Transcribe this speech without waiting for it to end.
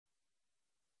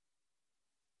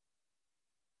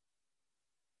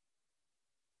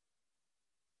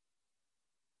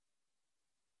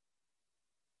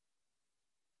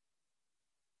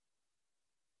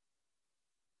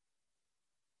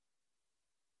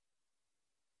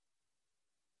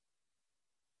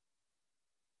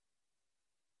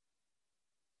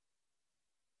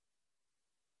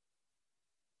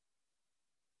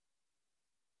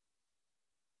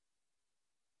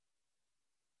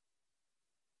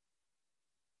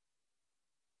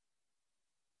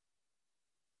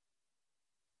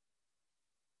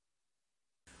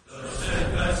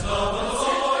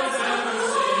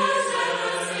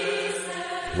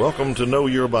Welcome to Know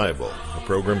Your Bible, a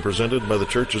program presented by the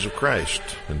Churches of Christ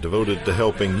and devoted to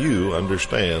helping you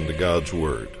understand God's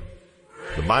Word.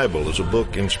 The Bible is a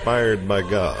book inspired by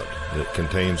God, and it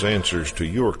contains answers to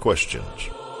your questions.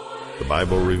 The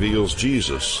Bible reveals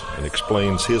Jesus and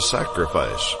explains His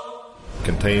sacrifice,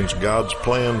 contains God's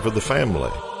plan for the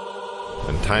family,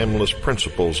 and timeless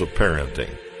principles of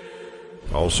parenting.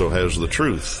 Also has the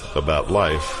truth about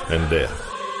life and death.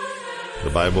 The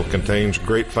Bible contains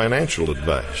great financial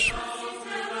advice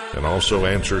and also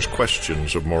answers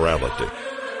questions of morality.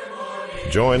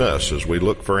 Join us as we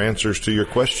look for answers to your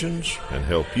questions and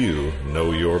help you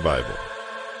know your Bible.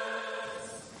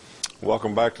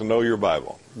 Welcome back to Know Your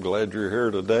Bible. Glad you're here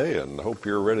today and hope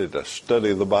you're ready to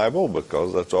study the Bible,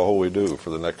 because that's all we do for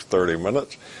the next 30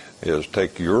 minutes is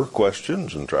take your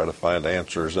questions and try to find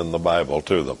answers in the Bible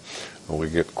to them. We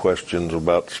get questions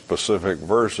about specific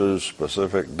verses,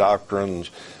 specific doctrines,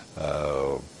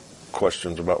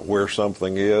 questions about where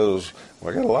something is.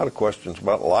 We get a lot of questions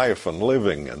about life and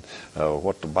living and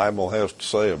what the Bible has to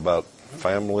say about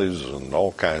families and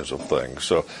all kinds of things.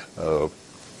 So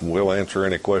we'll answer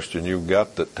any question you've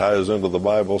got that ties into the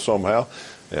Bible somehow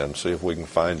and see if we can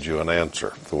find you an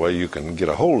answer. The way you can get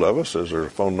a hold of us is there's a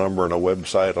phone number and a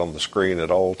website on the screen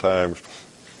at all times.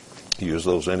 Use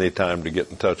those anytime to get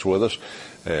in touch with us,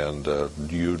 and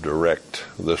you direct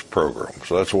this program.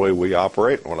 So that's the way we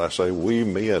operate. When I say we,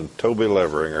 me and Toby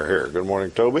Levering are here. Good morning,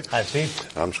 Toby. Hi,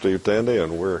 Steve. I'm Steve Tandy,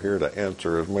 and we're here to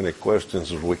answer as many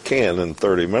questions as we can in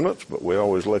 30 minutes, but we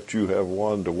always let you have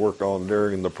one to work on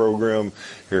during the program.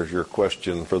 Here's your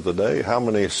question for the day. How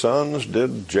many sons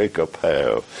did Jacob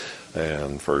have?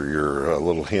 And for your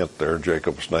little hint there,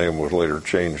 Jacob's name was later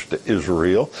changed to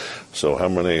Israel. So how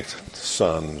many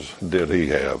sons did he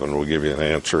have? And we'll give you an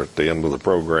answer at the end of the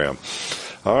program.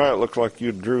 All right, looks like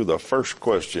you drew the first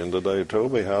question today,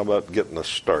 Toby. How about getting us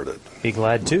started? Be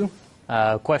glad to.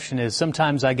 Question is,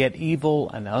 sometimes I get evil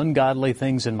and ungodly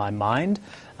things in my mind.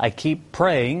 I keep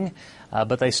praying,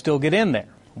 but they still get in there.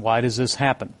 Why does this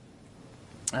happen?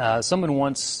 Someone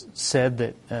once said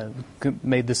that,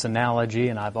 made this analogy,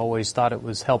 and I've always thought it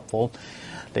was helpful,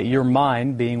 that your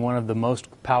mind, being one of the most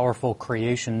powerful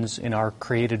creations in our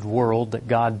created world that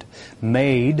God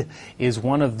made, is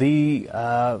one of the,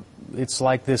 it's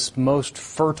like this most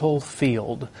fertile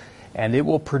field, and it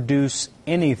will produce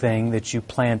anything that you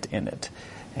plant in it.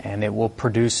 And it will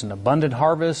produce an abundant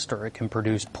harvest, or it can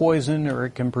produce poison, or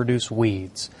it can produce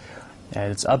weeds. And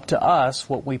it's up to us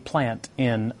what we plant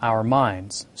in our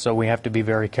minds. So we have to be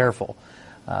very careful.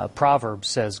 Proverbs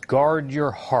says, guard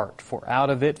your heart, for out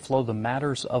of it flow the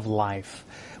matters of life.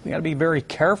 We got to be very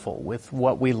careful with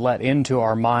what we let into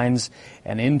our minds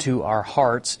and into our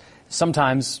hearts.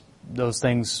 Sometimes those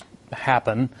things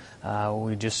happen.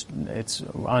 It's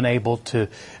unable to,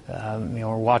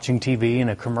 we're watching TV and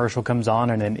a commercial comes on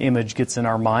and an image gets in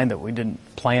our mind that we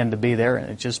didn't plan to be there, and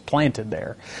it's just planted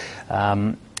there.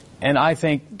 And I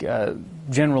think,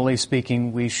 generally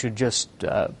speaking, we should just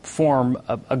form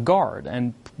a guard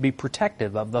and be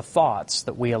protective of the thoughts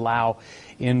that we allow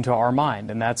into our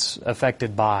mind. And that's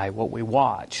affected by what we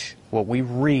watch, what we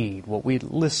read, what we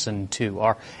listen to,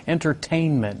 our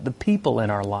entertainment, the people in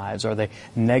our lives. Are they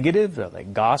negative? Are they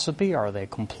gossipy? Are they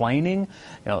complaining?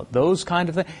 Those kind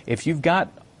of things. If you've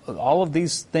got all of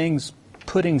these things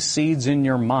putting seeds in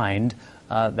your mind,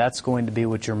 that's going to be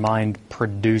what your mind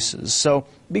produces. So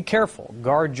be careful.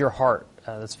 Guard your heart.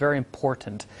 That's very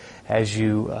important as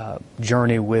you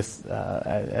journey with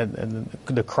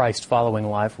the Christ-following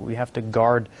life. We have to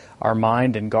guard our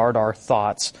mind and guard our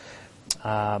thoughts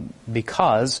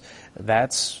because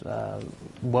that's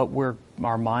what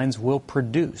our minds will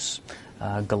produce.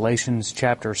 Galatians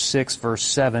chapter 6, verse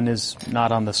 7 is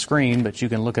not on the screen, but you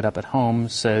can look it up at home.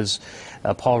 Says,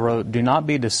 Paul wrote, "Do not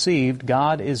be deceived.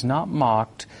 God is not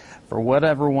mocked. For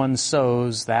whatever one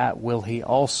sows, that will he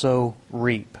also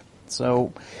reap."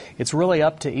 So it's really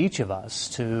up to each of us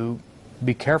to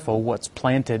be careful what's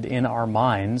planted in our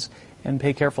minds and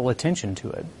pay careful attention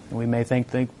to it. We may think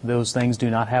those things do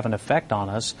not have an effect on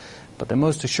us, but they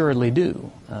most assuredly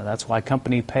do. That's why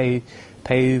companies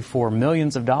pay for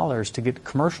millions of dollars to get a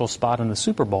commercial spot in the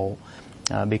Super Bowl,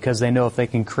 because they know if they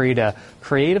can create a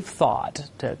creative thought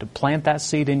to plant that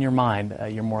seed in your mind,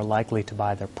 you're more likely to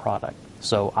buy their product.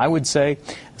 So I would say,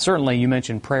 certainly you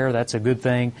mentioned prayer, that's a good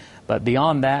thing, but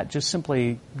beyond that, just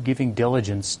simply giving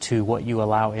diligence to what you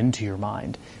allow into your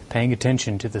mind, paying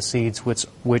attention to the seeds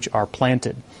which are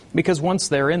planted. Because once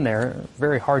they're in there,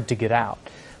 very hard to get out.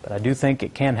 But I do think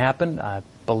it can happen. I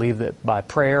believe that by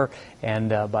prayer and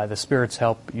by the Spirit's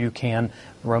help, you can.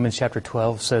 Romans chapter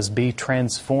 12 says, "Be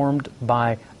transformed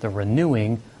by the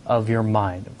renewing of your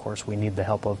mind. Of course, we need the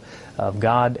help of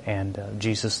God and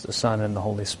Jesus, the Son, and the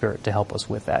Holy Spirit to help us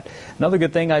with that. Another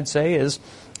good thing I'd say is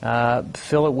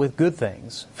fill it with good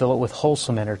things. Fill it with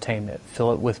wholesome entertainment.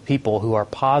 Fill it with people who are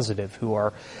positive, who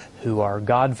are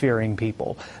God-fearing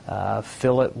people.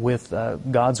 Fill it with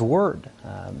God's Word.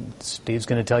 Steve's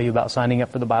going to tell you about signing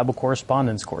up for the Bible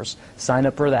correspondence course. Sign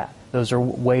up for that. Those are a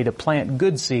way to plant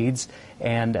good seeds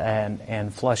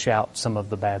and flush out some of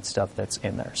the bad stuff that's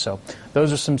in there. So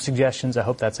those are some suggestions. I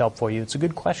hope that's helpful for you. It's a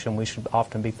good question. We should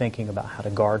often be thinking about how to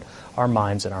guard our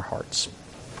minds and our hearts.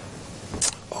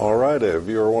 All right, a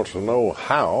viewer wants to know,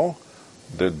 how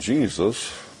did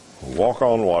Jesus walk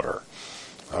on water?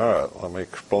 All right, let me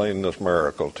explain this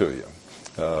miracle to you.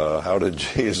 How did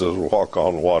Jesus walk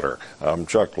on water? I'm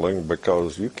chuckling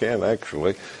because you can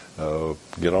actually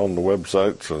get on the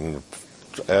websites and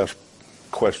ask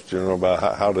questions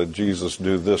about how did Jesus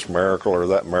do this miracle or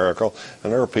that miracle,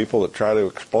 and there are people that try to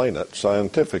explain it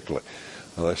scientifically.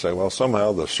 And they say, well,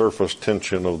 somehow the surface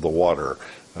tension of the water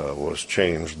was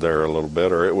changed there a little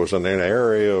bit, or it was in an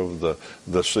area of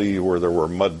the sea where there were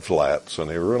mud flats,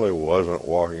 and he really wasn't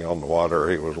walking on the water,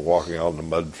 he was walking on the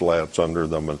mud flats under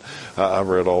them, and I've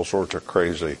read all sorts of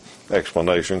crazy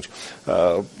explanations.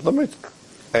 Let me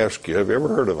ask you, have you ever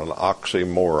heard of an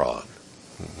oxymoron?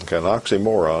 Okay, an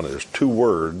oxymoron is two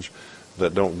words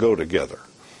that don't go together.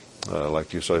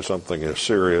 Like you say, something is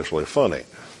seriously funny.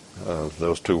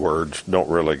 Those two words don't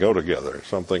really go together.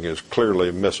 Something is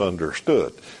clearly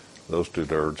misunderstood. Those two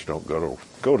words don't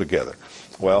go together.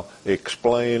 Well,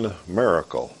 explain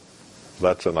miracle.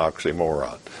 That's an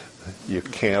oxymoron. You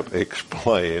can't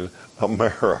explain a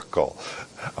miracle.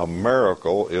 A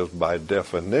miracle is by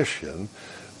definition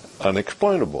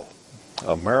unexplainable.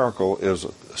 A miracle is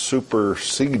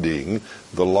superseding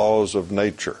the laws of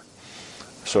nature.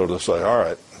 So to say, all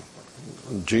right,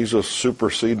 Jesus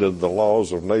superseded the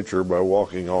laws of nature by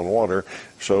walking on water,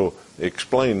 so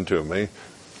explain to me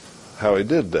how he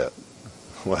did that.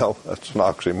 Well, that's an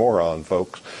oxymoron,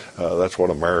 folks. That's what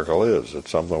a miracle is.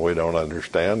 It's something we don't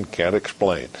understand, can't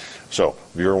explain. So,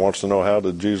 viewer wants to know, how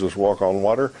did Jesus walk on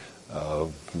water?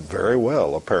 Very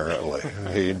well, apparently.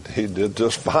 He did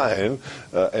just fine,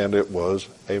 and it was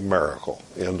a miracle.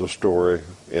 End of story,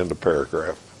 end of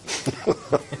paragraph.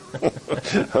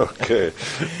 Okay,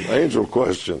 angel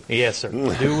question. Yes, sir.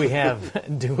 Do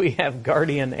we have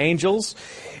guardian angels?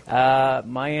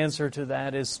 My answer to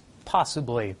that is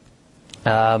possibly.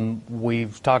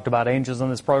 We've talked about angels on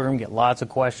this program, get lots of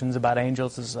questions about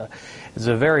angels. It's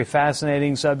a very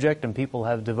fascinating subject, and people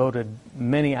have devoted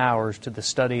many hours to the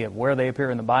study of where they appear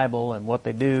in the Bible and what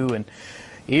they do, and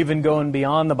even going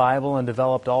beyond the Bible, and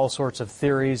developed all sorts of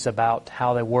theories about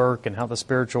how they work and how the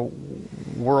spiritual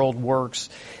world works.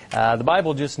 The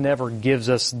Bible just never gives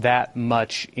us that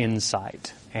much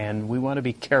insight, and we want to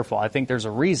be careful. I think there's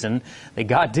a reason that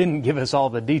God didn't give us all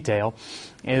the detail,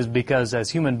 is because as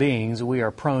human beings we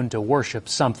are prone to worship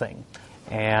something.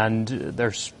 And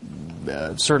there's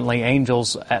certainly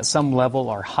angels at some level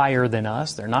are higher than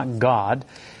us. They're not God.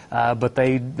 But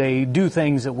they do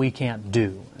things that we can't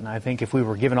do. And I think if we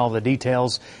were given all the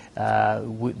details,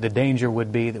 the danger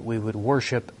would be that we would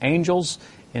worship angels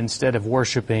instead of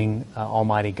worshiping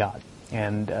Almighty God.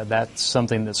 And that's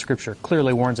something that Scripture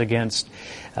clearly warns against.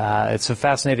 It's a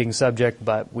fascinating subject,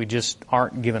 but we just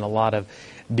aren't given a lot of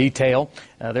detail.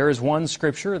 There is one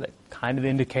Scripture that kind of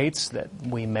indicates that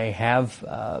we may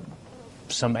have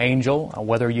some angel.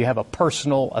 Whether you have a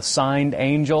personal assigned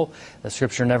angel, the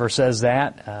Scripture never says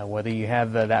that. Whether you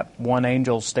have that one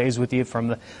angel stays with you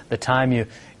from the time you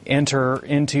enter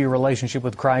into your relationship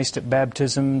with Christ at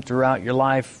baptism throughout your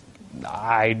life,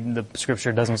 the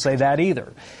Scripture doesn't say that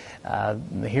either.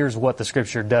 Here's what the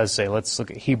Scripture does say. Let's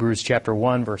look at Hebrews chapter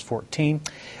 1, verse 14.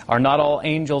 Are not all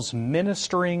angels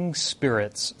ministering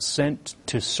spirits sent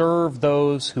to serve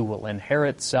those who will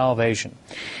inherit salvation?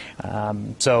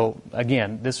 So,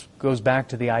 again, this goes back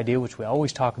to the idea which we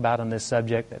always talk about on this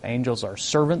subject, that angels are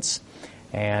servants,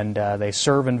 and they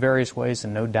serve in various ways,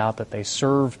 and no doubt that they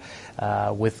serve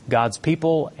with God's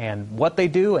people, and what they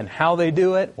do and how they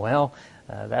do it, well,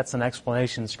 that's an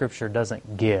explanation Scripture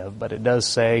doesn't give, but it does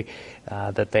say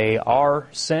that they are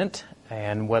sent,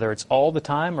 and whether it's all the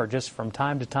time or just from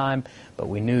time to time, but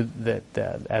we knew that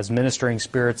as ministering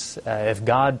spirits, if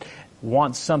God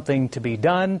wants something to be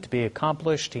done, to be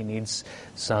accomplished, He needs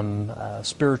some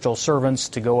spiritual servants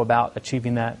to go about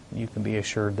achieving that. You can be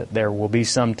assured that there will be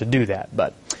some to do that,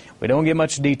 but we don't get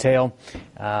much detail.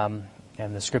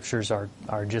 And the Scriptures are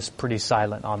just pretty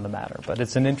silent on the matter. But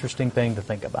it's an interesting thing to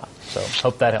think about. So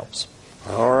hope that helps.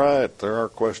 All right, there are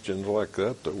questions like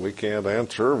that that we can't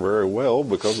answer very well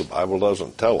because the Bible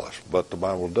doesn't tell us, but the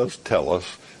Bible does tell us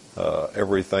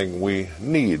everything we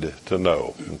need to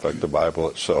know. In fact, the Bible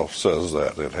itself says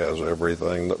that. It has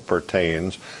everything that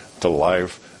pertains to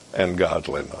life and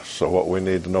godliness. So what we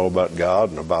need to know about God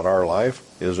and about our life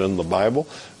is in the Bible,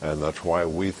 and that's why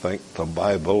we think the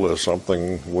Bible is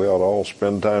something we ought to all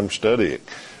spend time studying.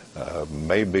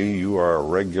 Maybe you are a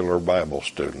regular Bible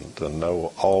student and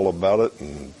know all about it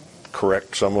and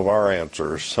correct some of our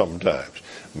answers sometimes.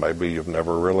 Maybe you've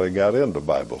never really got into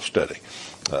Bible study.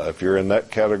 If you're in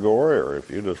that category, or if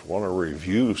you just want to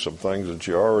review some things that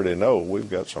you already know, we've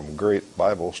got some great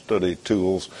Bible study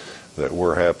tools that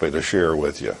we're happy to share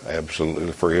with you,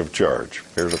 absolutely free of charge.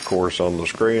 Here's a course on the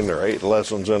screen. There are 8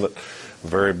 lessons in it.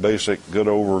 Very basic, good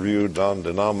overview,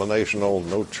 non-denominational,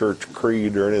 no church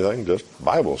creed or anything, just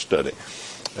Bible study.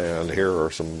 And here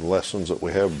are some lessons that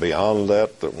we have beyond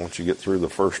that once you get through the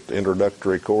first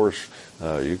introductory course,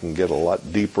 you can get a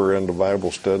lot deeper into Bible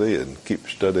study and keep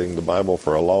studying the Bible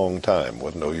for a long time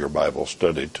with Know Your Bible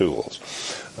Study tools.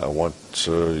 Once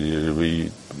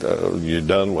you're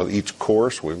done with each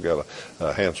course, we've got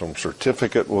a handsome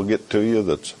certificate we'll get to you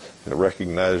that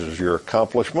recognizes your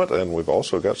accomplishment, and we've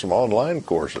also got some online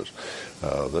courses.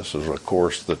 This is a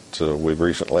course that we've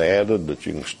recently added that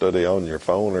you can study on your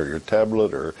phone or your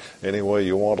tablet or any way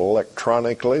you want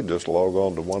electronically. Just log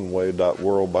on to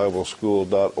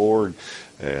oneway.worldbibleschool.org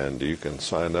and you can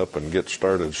sign up and get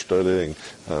started studying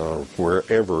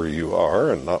wherever you are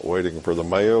and not waiting for the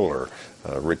mail or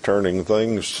returning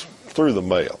things through the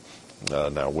mail.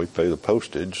 Now, we pay the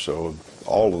postage, so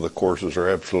all of the courses are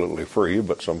absolutely free,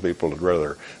 but some people would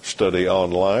rather study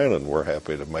online, and we're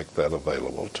happy to make that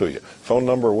available to you. Phone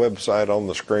number, website on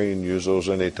the screen. Use those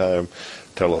anytime.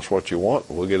 Tell us what you want,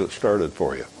 and we'll get it started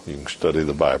for you. You can study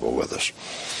the Bible with us.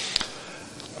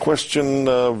 Question,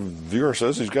 viewer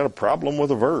says he's got a problem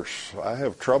with a verse. I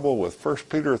have trouble with 1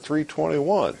 Peter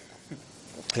 3:21.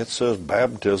 It says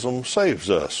baptism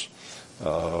saves us.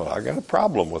 I got a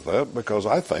problem with that because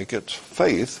I think it's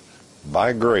faith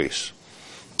by grace.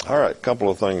 All right, a couple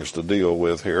of things to deal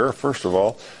with here. First of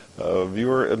all,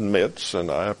 viewer admits, and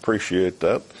I appreciate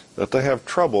that they have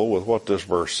trouble with what this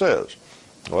verse says.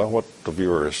 Well, what the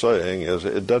viewer is saying is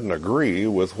it doesn't agree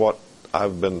with what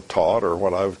I've been taught or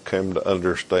what I've come to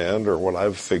understand or what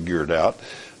I've figured out.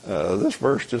 This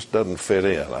verse just doesn't fit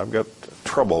in. I've got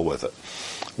trouble with it.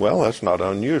 Well, that's not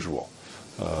unusual.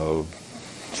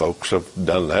 Folks have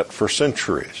done that for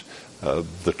centuries.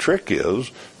 The trick is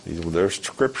there's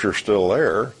scripture still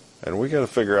there, and we got to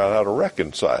figure out how to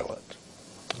reconcile it.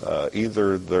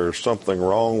 Either there's something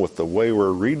wrong with the way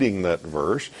we're reading that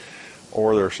verse,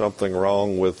 or there's something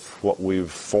wrong with what we've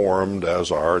formed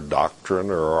as our doctrine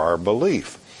or our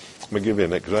belief. Let me give you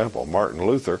an example. Martin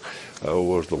Luther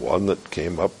was the one that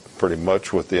came up pretty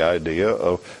much with the idea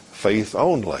of faith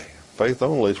only. Faith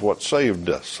only is what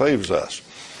saves us.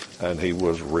 And he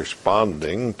was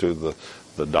responding to the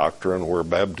doctrine where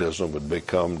baptism would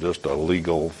become just a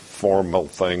legal, formal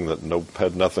thing that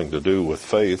had nothing to do with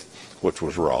faith, which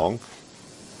was wrong.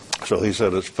 So he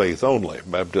said it's faith only.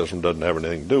 Baptism doesn't have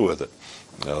anything to do with it.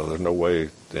 There's no way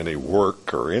any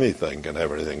work or anything can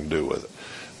have anything to do with it.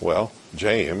 Well,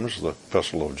 James, the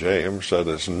Epistle of James, said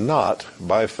it's not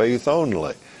by faith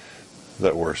only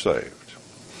that we're saved.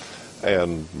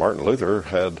 And Martin Luther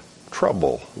had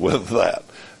trouble with that.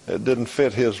 It didn't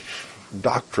fit his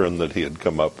doctrine that he had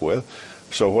come up with.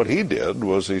 So what he did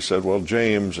was he said, well,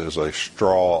 James is a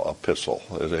straw epistle.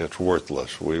 It's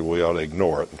worthless. We ought to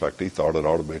ignore it. In fact, he thought it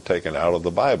ought to be taken out of the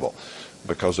Bible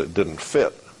because it didn't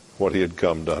fit what he had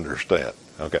come to understand.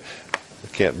 Okay, you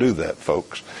can't do that,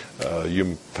 folks.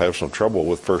 You have some trouble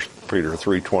with 1 Peter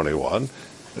 3:21.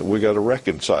 We got to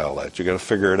reconcile that. You got to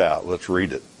figure it out. Let's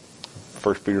read it.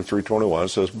 1 Peter 3:21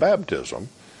 says, baptism,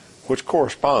 which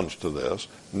corresponds to this,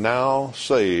 now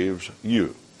saves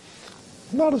you.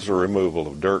 Not as a removal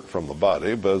of dirt from the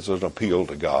body, but as an appeal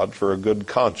to God for a good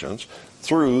conscience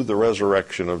through the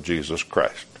resurrection of Jesus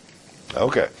Christ.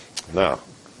 Okay, now,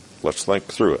 let's think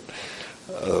through it.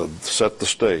 Set the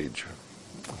stage.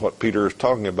 What Peter is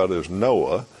talking about is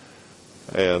Noah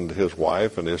and his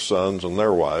wife and his sons and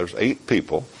their wives, 8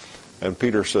 people. And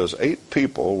Peter says 8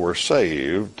 people were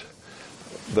saved.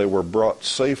 They were brought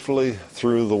safely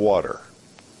through the water.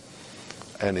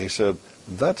 And he said,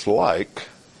 that's like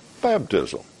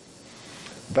baptism.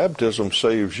 Baptism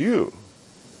saves you.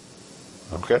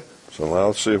 Okay? So now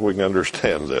let's see if we can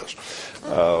understand this.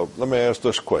 Let me ask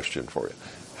this question for you.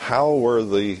 How were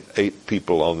the 8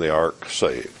 people on the ark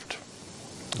saved?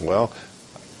 Well,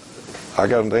 I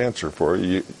got an answer for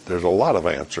you. There's a lot of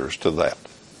answers to that.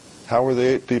 How were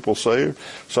the 8 people saved?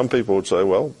 Some people would say,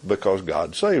 well, because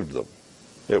God saved them.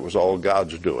 It was all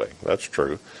God's doing. That's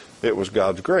true. It was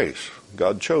God's grace.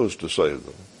 God chose to save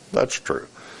them. That's true.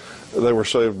 They were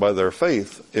saved by their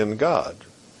faith in God.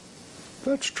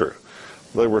 That's true.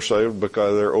 They were saved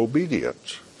because of their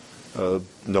obedience.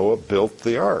 Noah built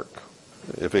the ark.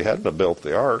 If he hadn't have built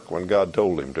the ark when God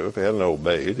told him to, if he hadn't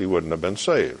obeyed, he wouldn't have been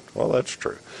saved. Well, that's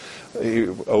true. He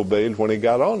obeyed when he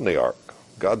got on the ark.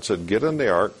 God said, get in the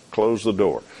ark, close the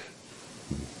door.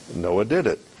 Noah did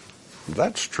it.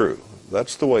 That's true.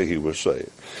 That's the way he was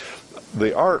saved.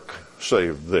 The ark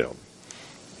saved them.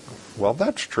 Well,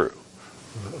 that's true.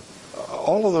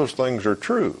 All of those things are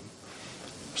true.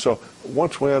 So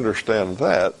once we understand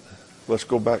that, let's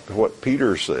go back to what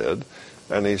Peter said.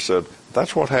 And he said,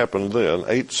 that's what happened then.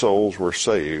 8 souls were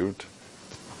saved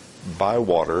by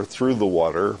water, through the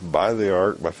water, by the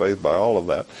ark, by faith, by all of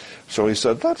that. So he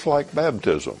said, that's like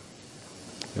baptism.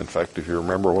 In fact, if you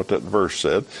remember what that verse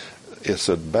said, it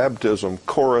said baptism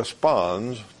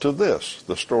corresponds to this,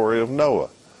 the story of Noah.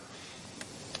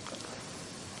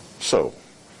 So,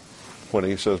 when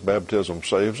he says baptism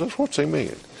saves us, what's he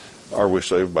mean? Are we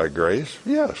saved by grace?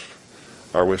 Yes.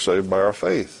 Are we saved by our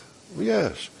faith?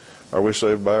 Yes. Are we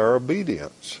saved by our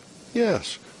obedience?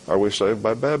 Yes. Are we saved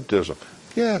by baptism?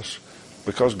 Yes.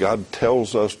 Because God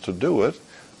tells us to do it,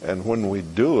 and when we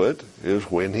do it is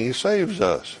when he saves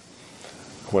us.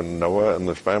 When Noah and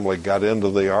his family got into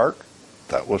the ark,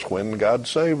 that was when God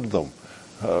saved them.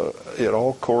 It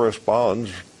all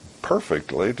corresponds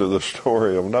perfectly to the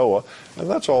story of Noah, and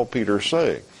that's all Peter's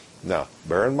saying. Now,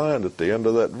 bear in mind at the end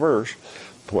of that verse,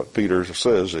 what Peter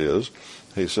says is,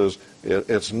 he says,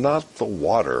 it's not the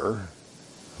water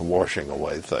washing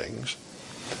away things.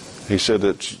 He said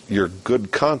it's your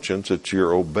good conscience, it's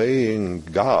your obeying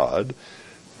God,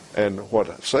 and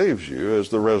what saves you is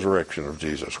the resurrection of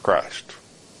Jesus Christ.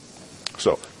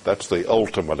 So that's the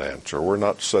ultimate answer. We're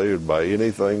not saved by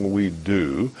anything we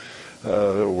do.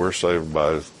 We're saved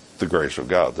by the grace of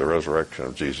God, the resurrection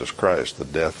of Jesus Christ, the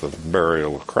death and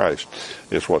burial of Christ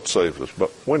is what saves us.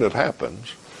 But when it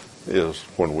happens is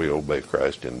when we obey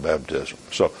Christ in baptism.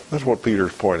 So that's what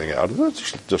Peter's pointing out.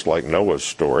 It's just like Noah's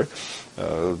story.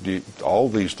 All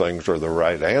these things are the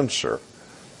right answer.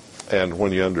 And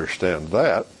when you understand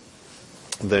that,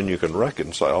 then you can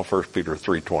reconcile 1 Peter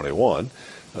 3:21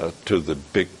 to the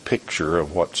big picture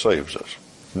of what saves us.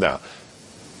 Now,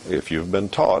 if you've been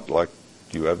taught, like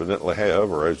you evidently have,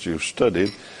 or as you've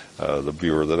studied, the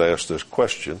viewer that asked this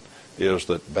question, is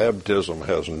that baptism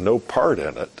has no part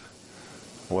in it,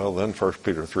 well, then 1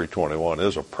 Peter 3:21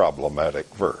 is a problematic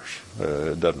verse.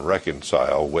 It doesn't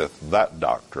reconcile with that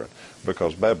doctrine,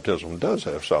 because baptism does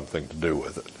have something to do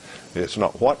with it. It's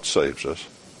not what saves us,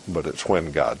 but it's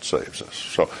when God saves us.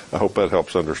 So I hope that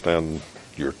helps understand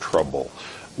your trouble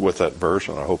with that verse,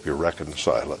 and I hope you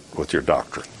reconcile it with your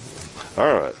doctrine.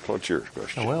 All right, what's your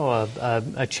question? Well,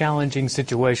 a challenging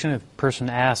situation. If a person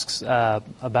asks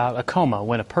about a coma.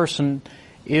 When a person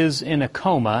is in a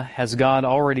coma, has God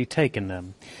already taken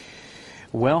them?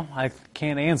 Well, I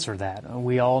can't answer that.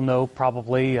 We all know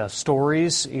probably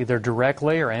stories, either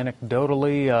directly or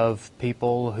anecdotally, of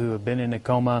people who have been in a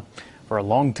coma for a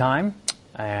long time,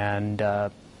 and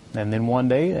then one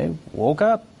day they woke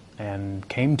up and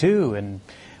came to and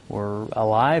were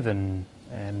alive and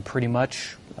pretty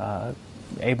much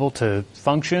able to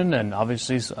function, and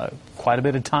obviously quite a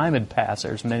bit of time had passed.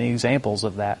 There's many examples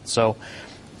of that. So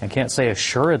I can't say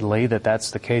assuredly that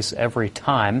that's the case every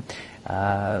time.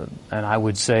 And I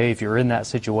would say if you're in that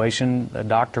situation, the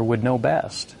doctor would know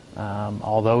best.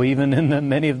 Although even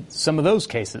in some of those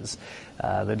cases,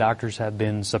 the doctors have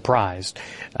been surprised.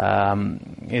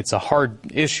 It's a hard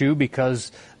issue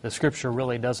because the Scripture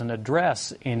really doesn't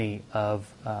address any of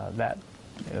that.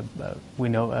 We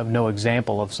know of no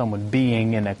example of someone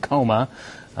being in a coma.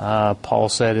 Paul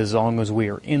said, as long as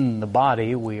we are in the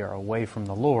body, we are away from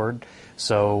the Lord.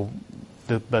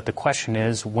 But the question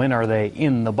is, when are they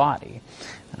in the body?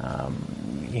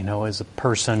 As a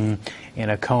person in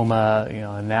a coma,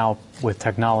 and now with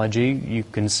technology, you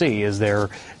can see, is there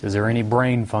any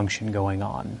brain function going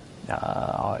on?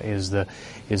 Is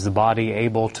the body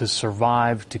able to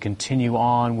survive, to continue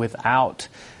on without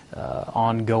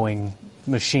ongoing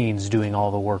machines doing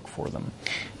all the work for them?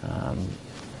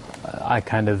 I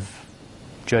kind of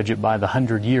judge it by the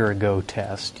 100-year-ago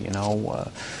test.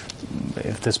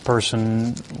 If this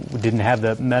person didn't have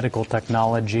the medical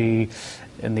technology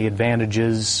and the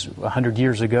advantages 100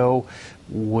 years ago,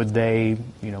 would they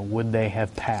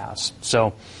have passed?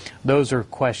 So those are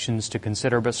questions to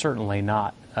consider, but certainly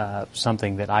not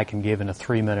something that I can give in a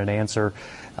 3-minute answer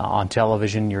on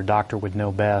television. Your doctor would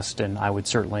know best, and I would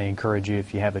certainly encourage you,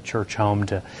 if you have a church home,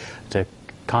 to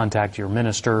contact your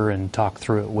minister and talk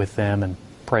through it with them and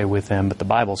pray with them. But the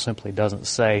Bible simply doesn't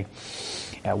say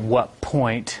at what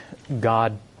point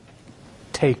God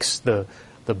takes the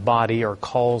body, or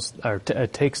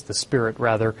takes the spirit,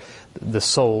 rather, the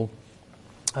soul,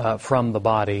 from the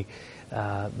body.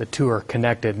 The two are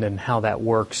connected, and how that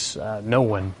works, no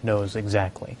one knows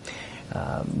exactly.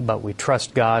 But we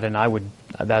trust God, and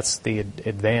that's the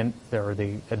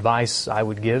advice I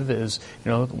would give is,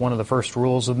 one of the first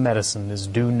rules of medicine is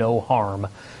do no harm.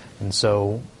 And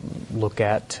so look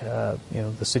at,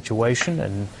 the situation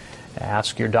and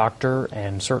ask your doctor,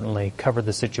 and certainly cover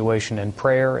the situation in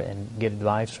prayer and get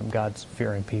advice from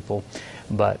God-fearing people.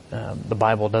 But the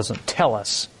Bible doesn't tell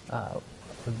us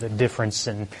the difference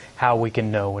in how we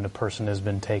can know when a person has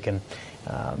been taken.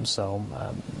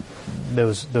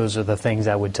 Those are the things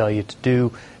I would tell you to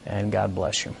do, and God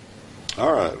bless you.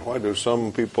 All right. Why do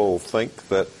some people think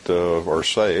that, or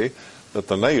say, that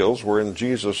the nails were in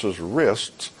Jesus'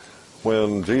 wrists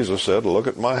when Jesus said, "Look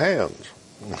at my hands"?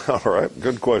 All right,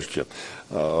 good question.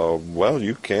 Well,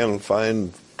 you can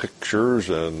find pictures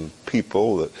and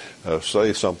people that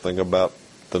say something about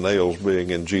the nails being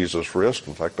in Jesus' wrist.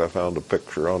 In fact, I found a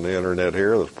picture on the internet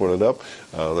here. Let's put it up.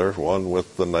 There's one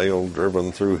with the nail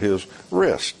driven through his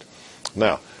wrist.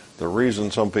 Now, the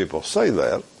reason some people say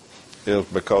that is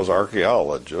because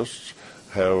archaeologists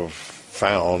have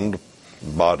found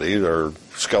bodies or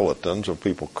skeletons of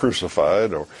people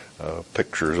crucified, or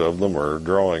pictures of them or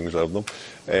drawings of them,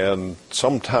 and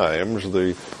sometimes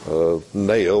the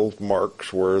nail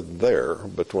marks were there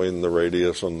between the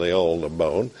radius and the ulna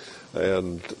bone.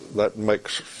 And that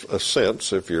makes a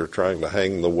sense if you're trying to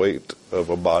hang the weight of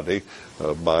a body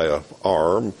by an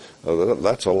arm.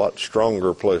 That's a lot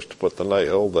stronger place to put the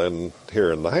nail than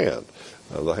here in the hand.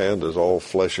 The hand is all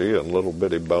fleshy and little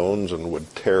bitty bones and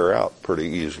would tear out pretty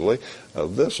easily.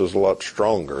 This is a lot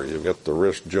stronger. You've got the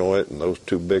wrist joint and those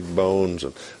two big bones,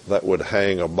 and that would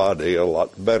hang a body a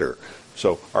lot better.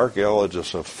 So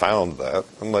archaeologists have found that,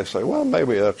 and they say, well,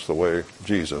 maybe that's the way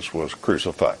Jesus was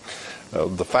crucified.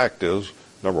 The fact is,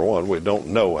 number one, we don't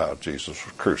know how Jesus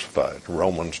was crucified.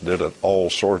 Romans did it all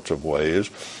sorts of ways.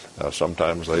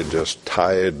 Sometimes they just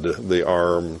tied the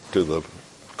arm to the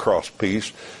cross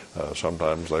piece.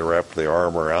 Sometimes they wrapped the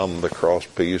arm around the cross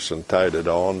piece and tied it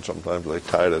on. Sometimes they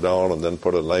tied it on and then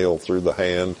put a nail through the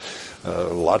hand.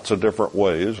 Lots of different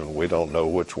ways, and we don't know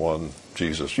which one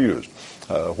Jesus used.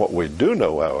 What we do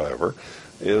know, however,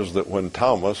 is that when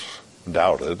Thomas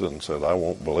doubted and said, "I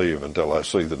won't believe until I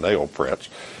see the nail prints,"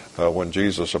 when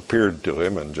Jesus appeared to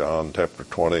him in John chapter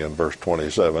 20 and verse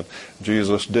 27,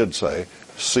 Jesus did say,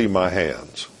 "See my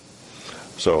hands."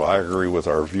 So I agree with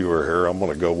our viewer here. I'm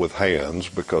going to go with hands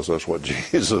because that's what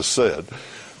Jesus said.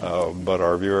 But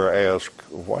our viewer asked,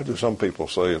 why do some people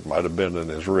say it might have been in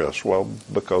his wrist? Well,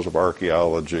 because of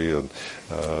archaeology, and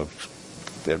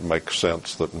it makes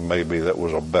sense that maybe that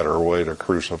was a better way to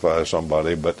crucify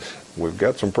somebody, but we've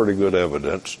got some pretty good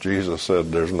evidence. Jesus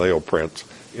said there's nail prints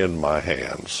in my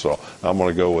hands. So I'm going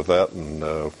to go with that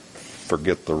and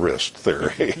forget the wrist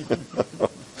theory.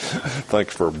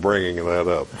 Thanks for bringing that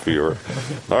up, viewer.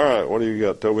 All right, what do you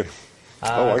got, Toby?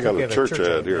 I got a church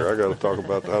ad here. I got to talk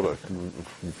about how to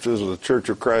visit a Church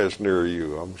of Christ near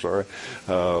you. I'm sorry.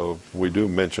 We do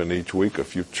mention each week a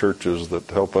few churches that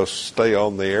help us stay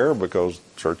on the air because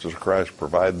Churches of Christ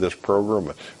provide this program,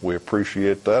 and we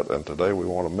appreciate that. And today we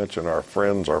want to mention our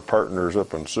friends, our partners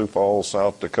up in Sioux Falls,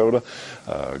 South Dakota.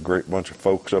 A great bunch of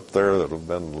folks up there that have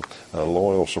been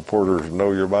loyal supporters of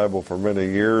Know Your Bible for many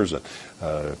years. And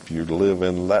if you live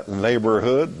in that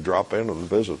neighborhood, drop in and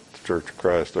visit Church of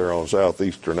Christ there on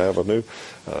Southeastern Avenue.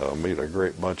 Meet a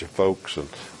great bunch of folks and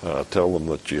tell them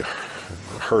that you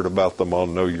heard about them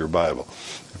on Know Your Bible.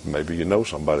 Maybe you know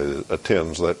somebody that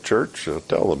attends that church.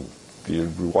 Tell them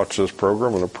you watch this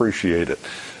program and appreciate it.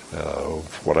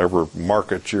 Whatever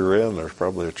market you're in, there's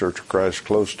probably a Church of Christ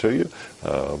close to you.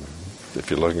 If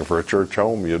you're looking for a church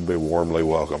home, you'd be warmly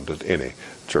welcomed at any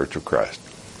Church of Christ.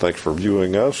 Thanks for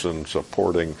viewing us and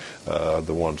supporting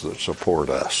the ones that support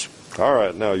us. All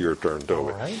right, now your turn,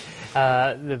 Toby. All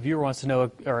right. The viewer wants to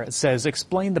know, or it says,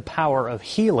 explain the power of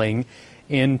healing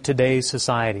in today's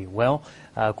society. Well,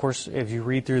 of course, if you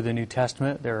read through the New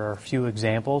Testament, there are a few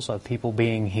examples of people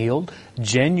being healed.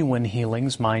 Genuine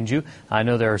healings, mind you. I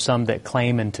know there are some that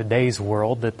claim in today's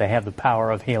world that they have the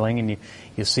power of healing, and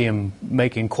you see them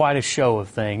making quite a show of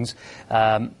things.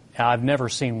 Now, I've never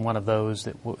seen one of those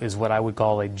that is what I would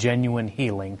call a genuine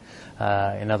healing.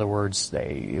 In other words,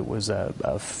 it was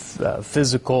a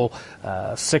physical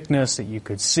sickness that you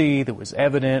could see, that was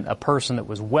evident, a person that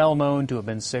was well known to have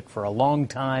been sick for a long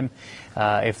time.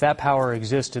 If that power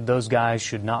existed, those guys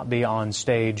should not be on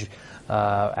stage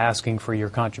asking for your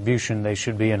contribution. They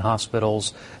should be in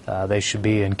hospitals. They should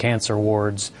be in cancer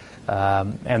wards.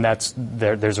 And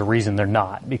there's a reason they're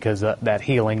not, because that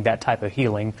healing, that type of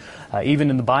healing, even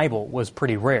in the Bible, was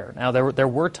pretty rare. Now, there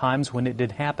were times when it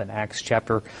did happen. Acts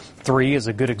chapter 3 is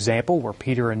a good example where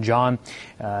Peter and John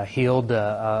healed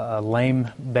a lame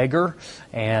beggar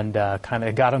and kind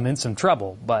of got him in some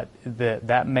trouble. But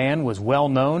that man was well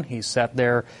known. He sat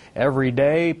there every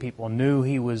day. People knew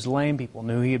he was lame. People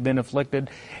knew he had been afflicted.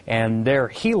 And their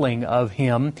healing of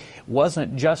him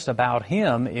wasn't just about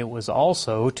him. It was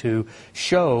also to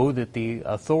show that the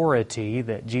authority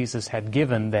that Jesus had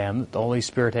given them, the Holy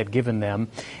Spirit had given them,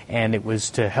 and it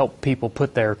was to help people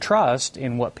put their trust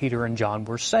in what Peter and John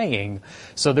were saying.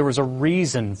 So there was a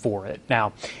reason for it.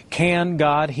 Now, can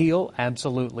God heal?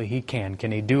 Absolutely He can.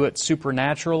 Can He do it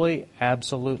supernaturally?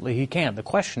 Absolutely He can. The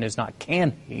question is not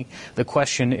can He. The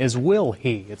question is will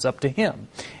He. It's up to Him.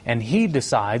 And He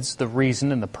decides the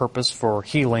reason and the purpose for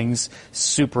healings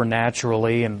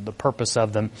supernaturally and the purpose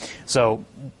of them. So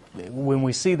when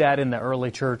we see that in the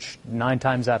early church, 9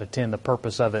 times out of 10, the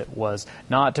purpose of it was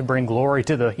not to bring glory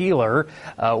to the healer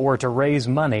or to raise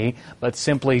money, but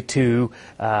simply to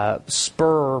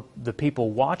spur the people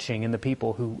watching and the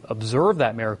people who observe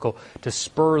that miracle, to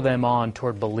spur them on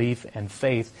toward belief and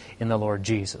faith in the Lord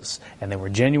Jesus. And they were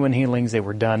genuine healings. They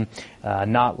were done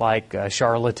not like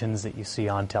charlatans that you see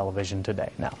on television today.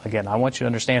 Now, again, I want you to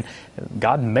understand,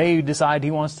 God may decide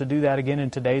He wants to do that again in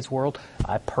today's world.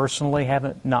 I personally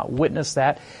haven't not witnessed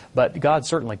that, but God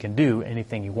certainly can do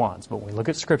anything He wants. But when we look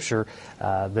at Scripture,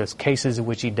 the cases in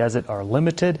which He does it are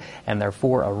limited, and they're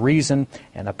for a reason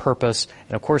and a purpose.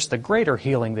 And of course, the greater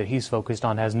healing that He's focused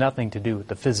on has nothing to do with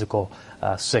the physical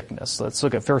sickness. Let's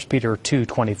look at 1 Peter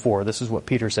 2:24. This is what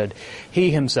Peter said. He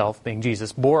Himself, being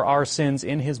Jesus, bore our sins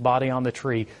in His body on the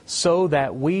tree, so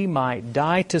that we might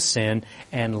die to sin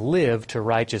and live to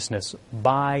righteousness.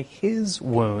 By His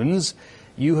wounds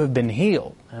you have been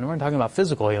healed. And we're not talking about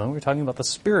physical healing. We're talking about the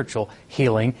spiritual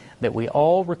healing that we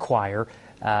all require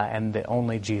and that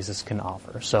only Jesus can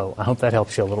offer. So I hope that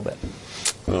helps you a little bit.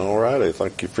 All righty.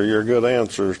 Thank you for your good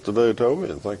answers today, Toby,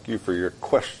 and thank you for your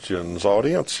questions,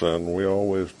 audience. And we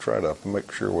always try to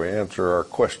make sure we answer our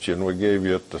question we gave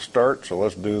you at the start, so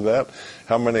let's do that.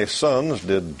 How many sons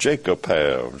did Jacob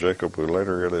have? Jacob, who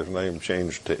later got his name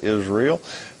changed to Israel,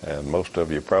 and most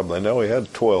of you probably know he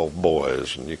had 12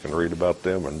 boys, and you can read about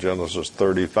them in Genesis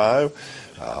 35.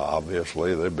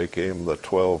 Obviously, they became the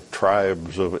 12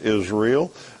 tribes of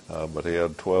Israel. But he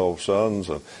had 12 sons,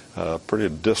 and a pretty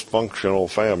dysfunctional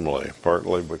family,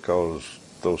 partly because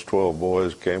those 12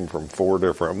 boys came from 4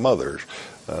 different mothers.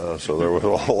 So there was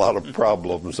a lot of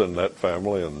problems in that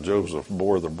family, and Joseph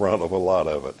bore the brunt of a lot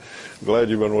of it. Glad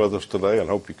you've been with us today, and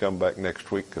hope you come back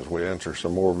next week as we answer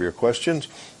some more of your questions.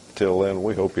 Till then,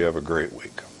 we hope you have a great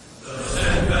week.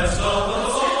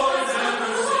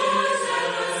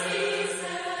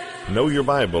 Know Your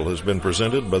Bible has been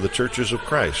presented by the Churches of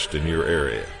Christ in your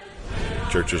area.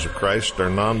 Churches of Christ are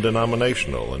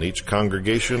non-denominational, and each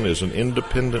congregation is an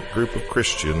independent group of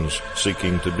Christians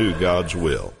seeking to do God's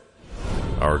will.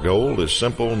 Our goal is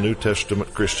simple New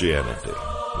Testament Christianity.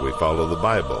 We follow the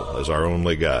Bible as our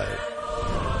only guide.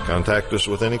 Contact us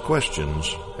with any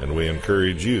questions, and we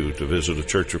encourage you to visit a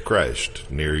Church of Christ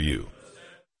near you.